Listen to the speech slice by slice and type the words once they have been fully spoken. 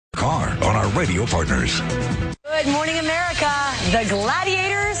car on our radio partners. Good morning, America. The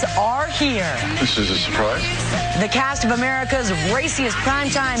Gladiators are here. This is a surprise. The cast of America's raciest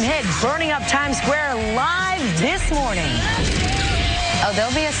primetime hit, burning up Times Square, live this morning. Oh,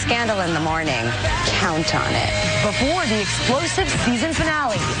 there'll be a scandal in the morning. Count on it. Before the explosive season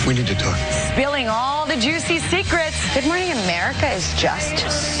finale. We need to talk. Spilling all the juicy secrets. Good Morning America is just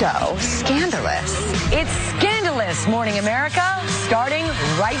so scandalous. It's Scandalous Morning America, starting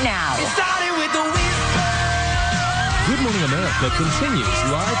right now. It started with the whisper. Good Morning America continues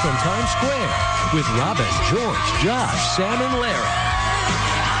live from Times Square with Robin, George, Josh, Sam, and Larry.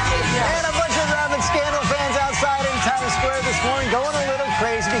 And a bunch of rabid Scandal fans outside in Times Square this morning going a little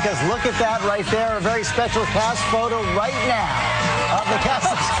crazy because look at that right there. A very special cast photo right now of the cast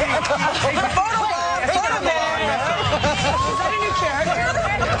of Scandal. Take a photo bomb. Photo bomb. Is that a new character?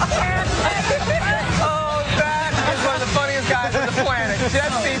 Oh, that is one of the funniest guys on the planet.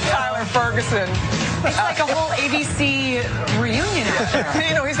 Jesse Tyler Ferguson. It's like a whole ABC reunion out there.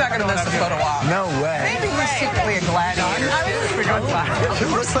 You know, he's not going to miss a photo op. No way. Maybe he's secretly a gladiator. It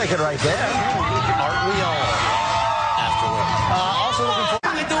looks like it right there. Aren't we all? Afterward. Also looking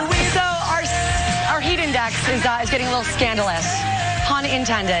for... So our heat index is getting a little scandalous. Pun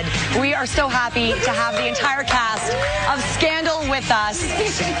intended. We are so happy to have the entire cast of Scandal with us.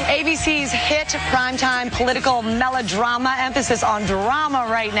 ABC's hit primetime political melodrama, emphasis on drama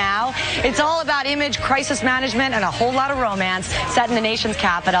right now. It's all about image, crisis management, and a whole lot of romance set in the nation's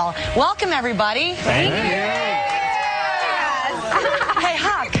capital. Welcome, everybody. Thank you. Hey,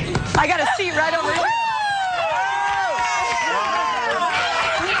 Huck, I got a seat right over here.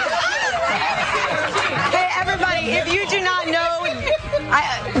 Hey, everybody, if you do not know,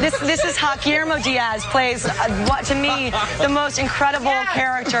 this is Huck. Guillermo Diaz plays, what to me, the most incredible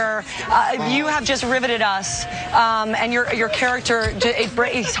character. You have just riveted us, and your character,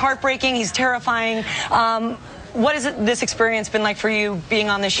 he's heartbreaking, he's terrifying. What has this experience been like for you, being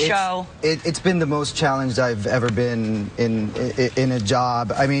on this show? It's been the most challenged I've ever been in a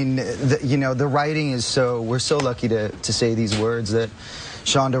job. I mean, the writing is we're so lucky to say these words that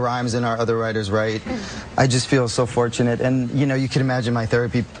Shonda Rhimes and our other writers write. I just feel so fortunate, and you can imagine my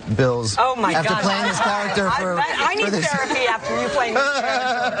therapy bills. Oh my after God. playing this character I need therapy after you playing this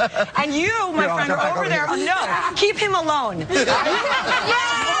character. And you, my friend, are over there. No, keep him alone. I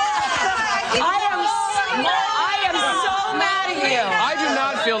am so mad at you. I do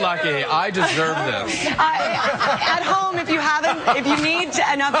not feel lucky. I deserve this. At home, if you need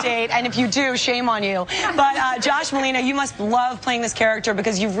an update, and if you do, shame on you. But Josh Molina, you must love playing this character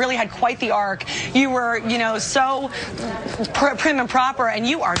because you've really had quite the arc. You were, so prim and proper, and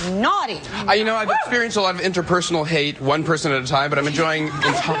you are naughty. I've experienced a lot of interpersonal hate, one person at a time, but I'm enjoying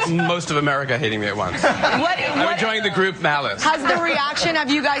most of America hating me at once. I'm enjoying the group malice. Has the reaction, have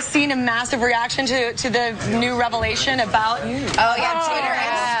you guys seen a massive reaction to the new revelation about you? Oh, yeah, Twitter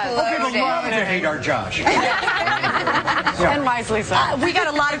exploded. People love to hate our Josh. And wisely so. We got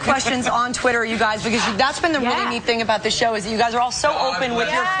a lot of questions on Twitter, you guys, because that's been the really neat thing about the show is that you guys are all so open with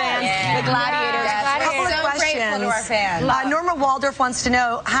your fans, the Gladiators. A couple of questions. To our fans. Norma Waldorf wants to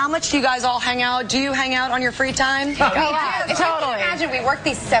know, how much do you guys all hang out? Do you hang out on your free time? Yeah, totally. Imagine we work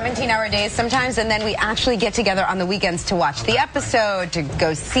these 17-hour days sometimes, and then we actually get together on the weekends to watch the episode, to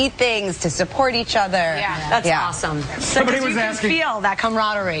go see things, to support each other. Yeah, that's awesome. Somebody was you can asking, feel that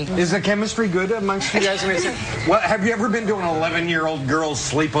camaraderie. is the chemistry good amongst you guys? What, have you ever been to an 11-year-old girl's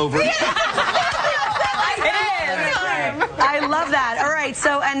sleepover? I love that. All right,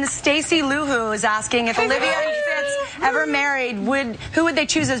 and Stacy Luhu is asking if Olivia and Fitz ever married, who would they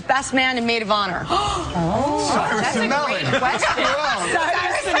choose as best man and maid of honor? Cyrus and Melon.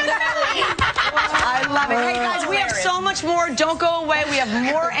 I love it. Hey, guys, we have so much more. Don't go away. We have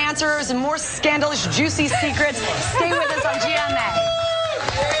more answers and more scandalous, juicy secrets. Stay with us on GMA.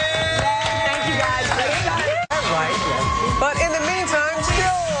 Thank you, guys. But in the meantime, still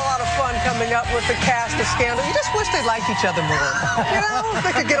a lot of fun coming up with the cast of Scandal. You just wish they liked each other more.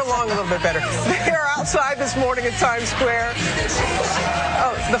 They could get along a little bit better. They are outside this morning in Times Square.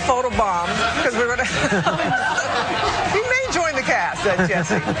 Oh, the photo bomb, because we're going to... You may join the cast,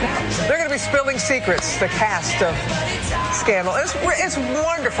 Jesse. They're going to be spilling secrets, the cast of Scandal. It's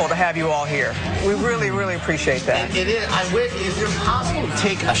wonderful to have you all here. We really, really appreciate that. It is. Is it possible to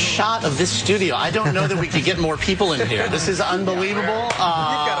take a shot of this studio? I don't know that we could get more people in here. This is unbelievable.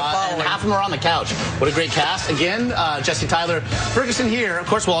 And half of them are on the couch. What a great cast. Again, Jesse Tyler Ferguson here. Of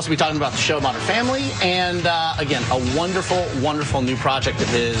course, we'll also be talking about the show Modern Family. And again, a wonderful, wonderful new project of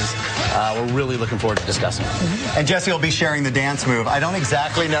his. We're really looking forward to discussing it. And Jesse will be sharing the dance move. I don't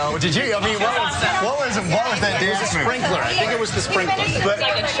exactly know. Did you? I mean, what was that dance move? Sprinkler. I think it was the sprinkler. But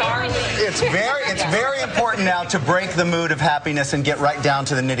It's very important now to break the mood of happiness and get right down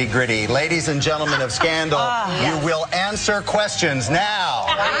to the nitty-gritty. Ladies and gentlemen of Scandal, you will answer questions now.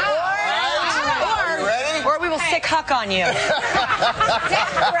 Are you ready? Or we will sick huck on you.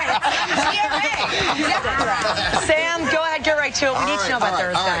 Sam, go ahead, get right to it. We need to know about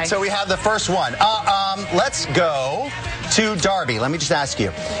Thursday. All right, so we have the first one. Let's go to Darby. Let me just ask you.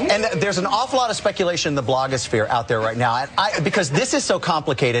 And there's an awful lot of speculation in the blogosphere out there right now. And because this is so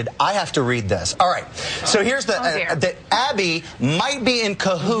complicated, I have to read this. All right. So here's that Abby might be in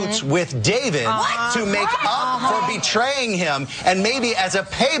cahoots with David to make up for betraying him and maybe as a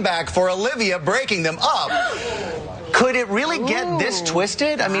payback for Olivia breaking them up. Could it really get this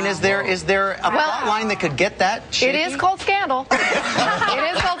twisted? I mean, is there a plot line that could get that shaky? It is called Scandal.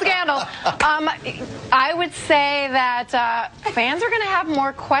 It is called Scandal. I would say that fans are going to have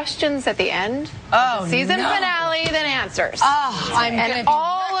more questions at the end of the season finale than answers. And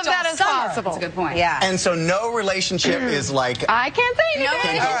all of that is possible. That's a good point. Yeah. And so no relationship is like... I can't say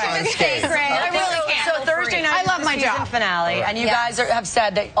anything. No relationship is sacred. I really can't. So Thursday night, I love my season job. finale, and you guys have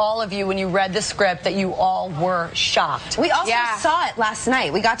said that all of you, when you read the script, that you all were shocked. We also saw it last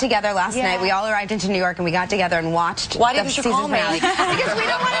night. We got together last night. We all arrived into New York, and we got together and watched Why didn't you call me? Because we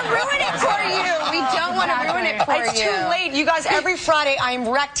don't want to ruin it for you. We don't want to ruin it for you. It's too late. You guys, every Friday, I'm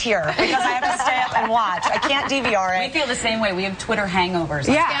wrecked here because I have to stay up and watch. I can't DVR it. We feel the same way. We have Twitter hangovers.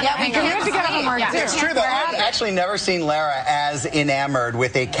 We have to get home too. It's true, though. I've actually never seen Lara as enamored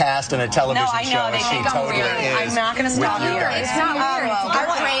with a cast and a television show as she totally is. I'm not going to stop here. It's not weird.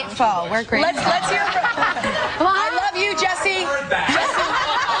 We're grateful. We're grateful. Let's hear from... I love you, Jesse.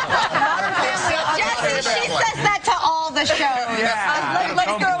 She says that to all the shows.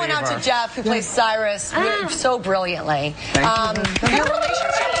 Let's throw one out to Jeff, who plays Cyrus so brilliantly. Your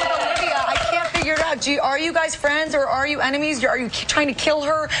relationship with Olivia, I can't figure it out. Are you guys friends or are you enemies? Are you trying to kill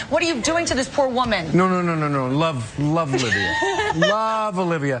her? What are you doing to this poor woman? No. Love Olivia. Love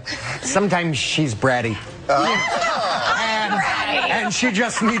Olivia. Sometimes she's bratty. And she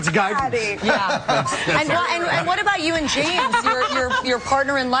just needs guidance. Yeah. And what about you and James? Your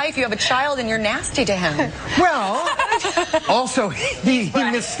partner in life. You have a child and you're nasty to him. Well, also he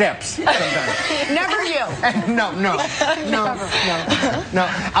missteps sometimes. Never you. No.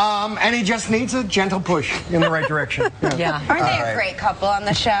 And he just needs a gentle push in the right direction. Yeah. Aren't they a great couple on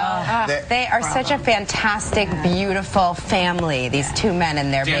the show? They are such a fantastic, beautiful family, these two men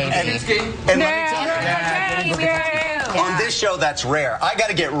and their baby. On this show, that's rare. I got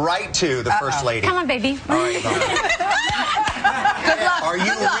to get right to the First Lady. Come on, baby. All right.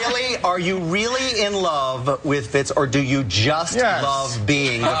 Are you really in love with Fitz, or do you just love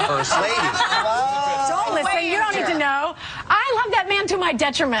being the First Lady? Don't listen. You don't need to know. I love that man to my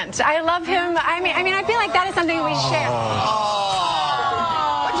detriment. I love him. I mean, I feel like that is something we share.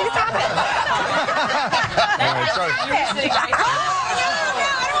 What did you stop it?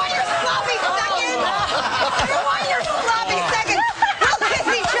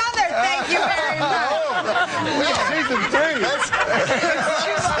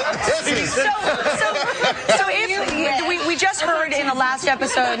 We just heard in the last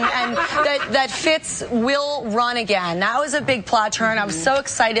episode and that Fitz will run again. That was a big plot turn. I was so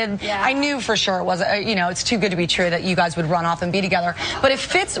excited. I knew for sure it was, it's too good to be true that you guys would run off and be together. But if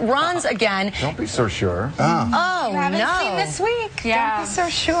Fitz runs again... Don't be so sure. Oh, you haven't seen this week. Yeah. Don't be so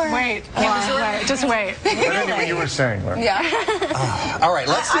sure. Wait. Just wait. I didn't know what you were saying, Laura. Yeah. All right,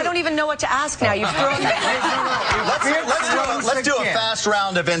 let's I don't even know what to ask now. You've thrown let's do a fast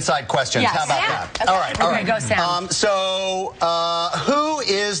round of inside questions. Yes. How about that? Okay. All right. Okay, go, Sam. Who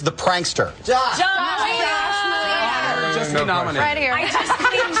is the prankster? Josh. Just be nominated. Right here. I just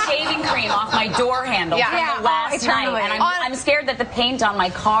cleaned shaving cream off my door handle last night, and I'm scared that the paint on my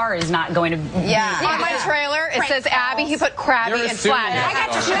car is not going to. On my trailer, it says Abby. He put Krabby and Flat. I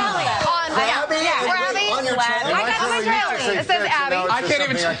got your jelly. Krabby. On your trailer? I got my trailer. It says Abby.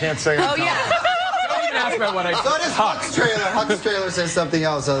 I can't say. Oh, yeah. Don't even ask about what I So does Huck's trailer. Huck's trailer says something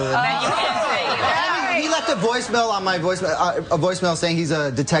else other than that. You can't say. He left a voicemail on my voicemail saying he's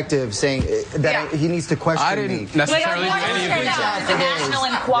a detective, saying that he needs to question me. I didn't necessarily do any of these. The National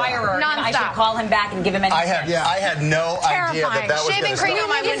Enquirer. I should call him back and give him any I had no idea that was Shaving cream on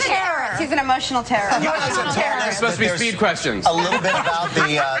my He's a terrorist. He's an emotional terrorist. It's supposed to be speed questions. a little bit about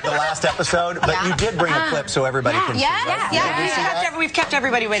the last episode, but you did bring a clip so everybody can see. Right? We've kept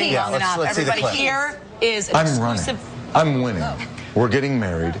everybody waiting long enough. Let's see the Everybody clip. here is I'm exclusive. running. I'm winning. We're getting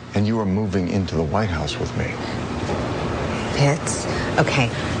married, and you are moving into the White House with me. Fitz. Okay.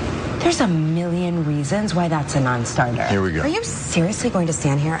 There's a million reasons why that's a non-starter. Here we go. Are you seriously going to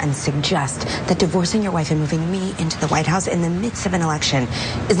stand here and suggest that divorcing your wife and moving me into the White House in the midst of an election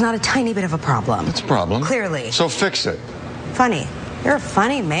is not a tiny bit of a problem? It's a problem. Clearly. So fix it. Funny. You're a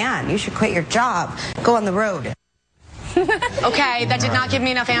funny man. You should quit your job. Go on the road. Okay, that did not give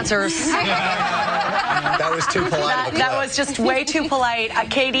me enough answers. That was too polite. That was just way too polite.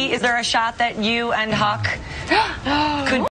 Katie, is there a shot that you and Huck could